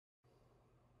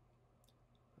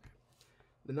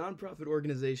The nonprofit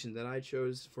organization that I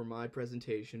chose for my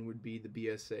presentation would be the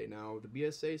BSA. Now, the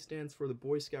BSA stands for the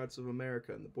Boy Scouts of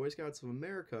America, and the Boy Scouts of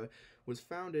America was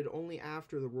founded only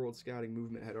after the World Scouting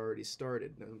movement had already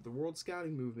started. Now, the World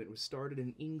Scouting movement was started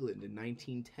in England in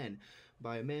 1910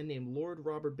 by a man named Lord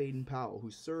Robert Baden-Powell, who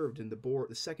served in the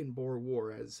Second Boer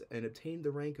War and obtained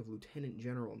the rank of Lieutenant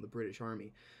General in the British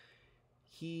Army.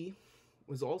 He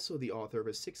was also the author of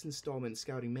a six-installment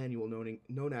scouting manual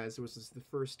known as, it was the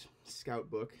first scout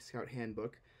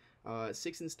handbook,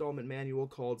 six-installment manual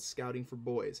called Scouting for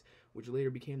Boys, which later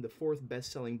became the fourth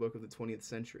best-selling book of the 20th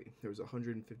century. There was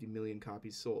 150 million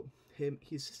copies sold.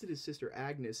 He assisted his sister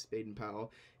Agnes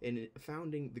Baden-Powell in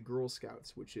founding the Girl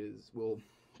Scouts, which we'll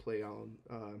play on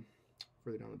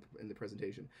further down in the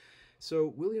presentation.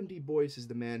 So William D. Boyce is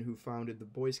the man who founded the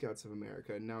Boy Scouts of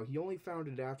America. Now, he only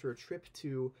founded it after a trip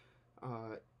to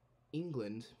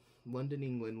England, London,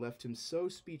 England, left him so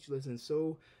speechless and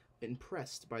so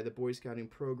impressed by the Boy Scouting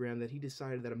program that he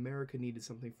decided that America needed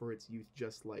something for its youth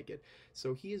just like it.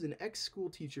 So he is an ex-school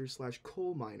teacher /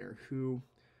 coal miner who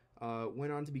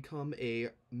went on to become a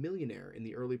millionaire in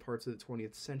the early parts of the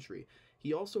 20th century.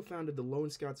 He also founded the Lone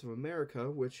Scouts of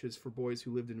America, which is for boys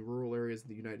who lived in rural areas of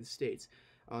the United States.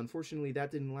 Unfortunately,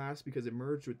 that didn't last because it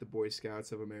merged with the Boy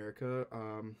Scouts of America,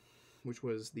 which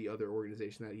was the other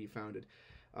organization that he founded.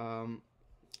 Now,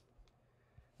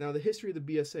 the history of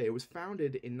the BSA, it was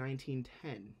founded in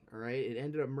 1910, all right? It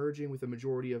ended up merging with a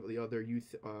majority of the other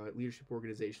youth leadership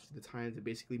organizations at the time to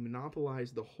basically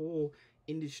monopolize the whole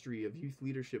industry of youth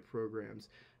leadership programs.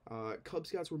 Cub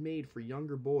Scouts were made for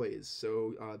younger boys,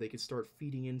 so they could start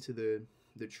feeding into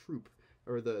the troop,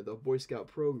 or the Boy Scout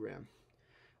program.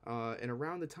 And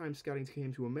around the time scouting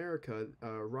came to America,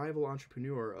 a rival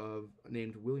entrepreneur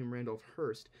named William Randolph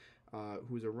Hearst,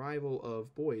 who was a rival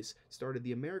of Boyce, started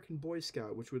the American Boy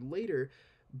Scout, which would later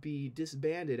be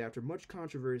disbanded after much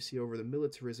controversy over the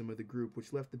militarism of the group,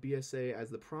 which left the BSA as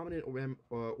the prominent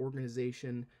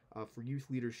organization for youth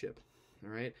leadership. All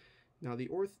right. Now, the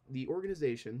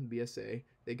organization, BSA,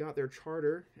 they got their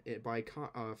charter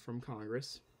from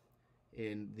Congress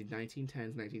in the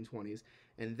 1910s, 1920s,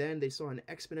 and then they saw an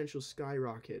exponential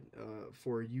skyrocket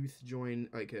for youth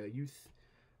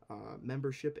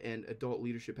membership and adult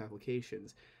leadership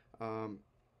applications.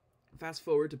 Fast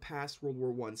forward to past World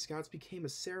War I, Scouts became a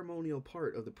ceremonial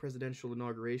part of the presidential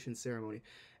inauguration ceremony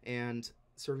and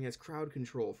serving as crowd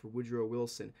control for Woodrow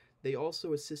Wilson. They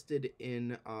also assisted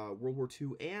in World War II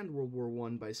and World War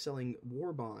I by selling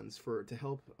war bonds to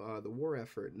help the war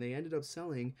effort, and they ended up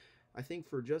selling, I think,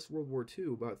 for just World War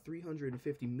II, about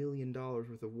 $350 million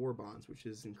worth of war bonds, which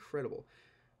is incredible.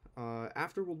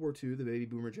 After World War II, the baby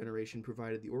boomer generation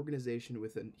provided the organization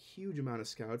with a huge amount of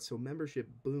scouts, so membership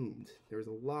boomed. There was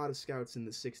a lot of scouts in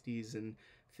the 60s and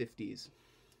 50s.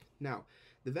 Now,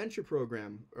 the Venture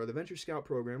program, or the Venture Scout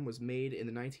program, was made in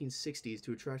the 1960s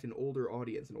to attract an older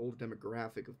audience, an older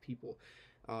demographic of people.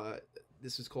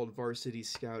 This was called varsity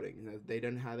scouting. They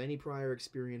didn't have any prior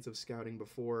experience of scouting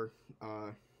before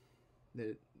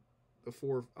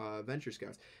Venture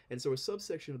Scouts. And so a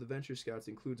subsection of the Venture Scouts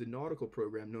includes a nautical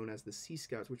program known as the Sea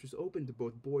Scouts, which was open to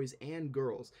both boys and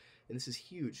girls. And this is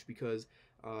huge because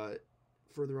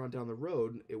further on down the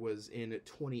road, it was in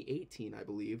 2018, I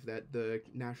believe, that the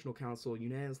National Council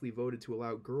unanimously voted to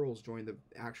allow girls join the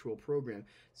actual program.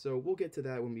 So we'll get to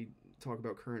that when we talk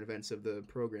about current events of the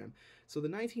program. So the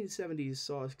 1970s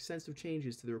saw extensive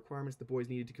changes to the requirements the boys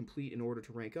needed to complete in order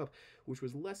to rank up, which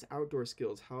was less outdoor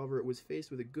skills. However, it was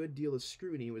faced with a good deal of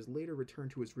scrutiny and was later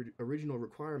returned to its original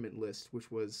requirement list, which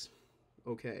was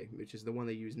okay, which is the one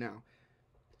they use now.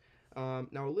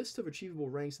 Now, a list of achievable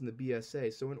ranks in the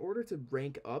BSA. So in order to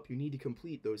rank up, you need to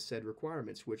complete those said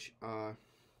requirements, which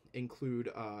include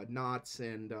knots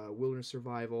and wilderness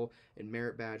survival and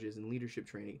merit badges and leadership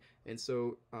training. And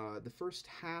so the first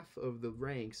half of the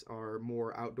ranks are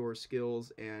more outdoor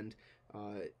skills and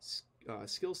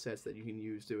skill sets that you can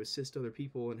use to assist other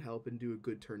people and help and do a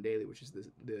good turn daily, which is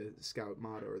the Scout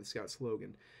motto or the Scout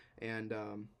slogan. And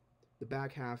the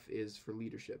back half is for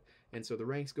leadership. And so the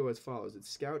ranks go as follows. It's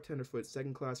Scout, Tenderfoot,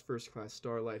 Second Class, First Class,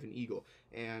 Star Life, and Eagle.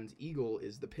 And Eagle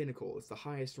is the pinnacle. It's the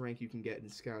highest rank you can get in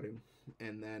scouting.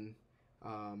 And then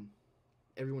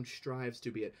everyone strives to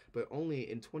be it. But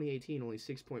only in 2018, only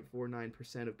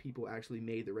 6.49% of people actually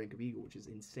made the rank of Eagle, which is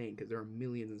insane because there are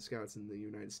millions of scouts in the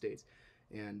United States.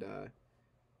 And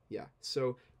yeah,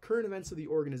 so current events of the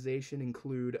organization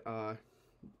include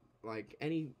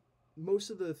most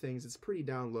of the things. It's pretty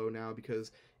down low now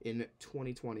because in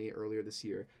 2020, earlier this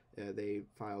year, they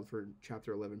filed for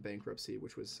Chapter 11 bankruptcy,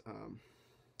 which was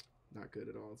not good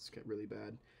at all. It's really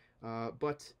bad.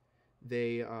 But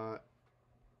they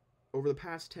over the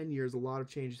past 10 years, a lot of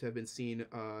changes have been seen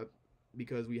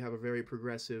because we have a very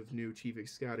progressive new chief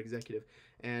scout executive.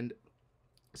 And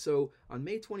so on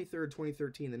May 23rd,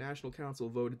 2013, the National Council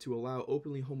voted to allow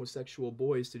openly homosexual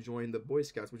boys to join the Boy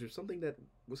Scouts, which is something that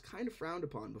was kind of frowned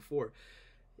upon before.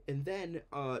 And then,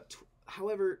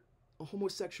 however,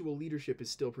 homosexual leadership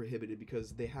is still prohibited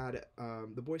because they had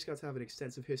the Boy Scouts have an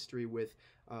extensive history with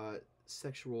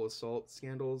sexual assault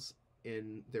scandals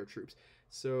in their troops.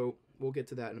 So we'll get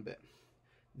to that in a bit.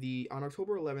 On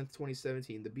October 11th,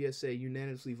 2017, the BSA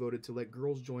unanimously voted to let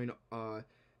girls join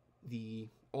the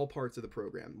all parts of the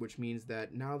program, which means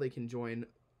that now they can join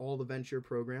all the venture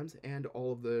programs and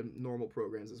all of the normal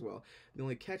programs as well. The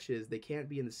only catch is they can't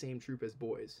be in the same troop as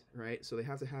boys, right? So they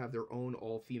have to have their own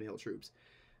all-female troops.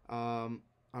 On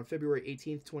February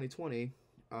 18th, 2020,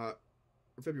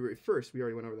 February 1st, we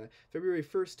already went over that. February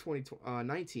 1st,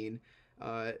 2019,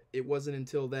 it wasn't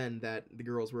until then that the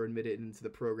girls were admitted into the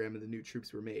program and the new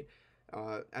troops were made.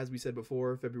 As we said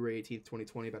before, February 18th,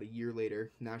 2020, about a year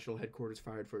later, National Headquarters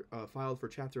filed for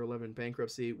Chapter 11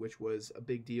 bankruptcy, which was a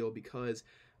big deal because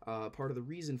part of the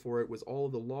reason for it was all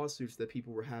of the lawsuits that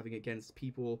people were having against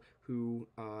people who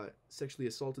sexually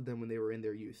assaulted them when they were in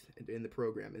their youth in the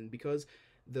program. And because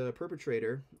the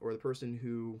perpetrator, or the person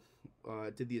who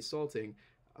did the assaulting,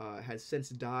 has since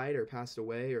died or passed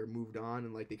away or moved on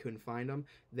and like they couldn't find them,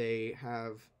 they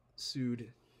have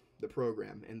sued the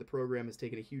program, and the program has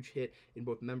taken a huge hit in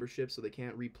both membership, so they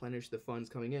can't replenish the funds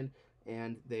coming in,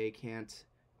 and they can't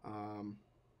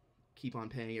keep on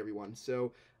paying everyone.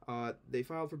 So they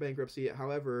filed for bankruptcy.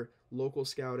 However, local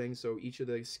scouting, so each of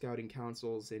the scouting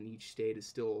councils in each state is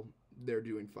still, they're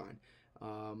doing fine.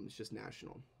 It's just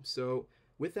national. So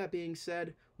with that being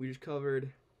said, we just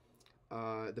covered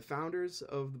the founders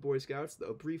of the Boy Scouts,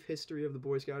 a brief history of the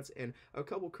Boy Scouts, and a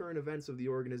couple current events of the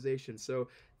organization. So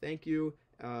thank you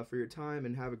for your time,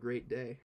 and have a great day.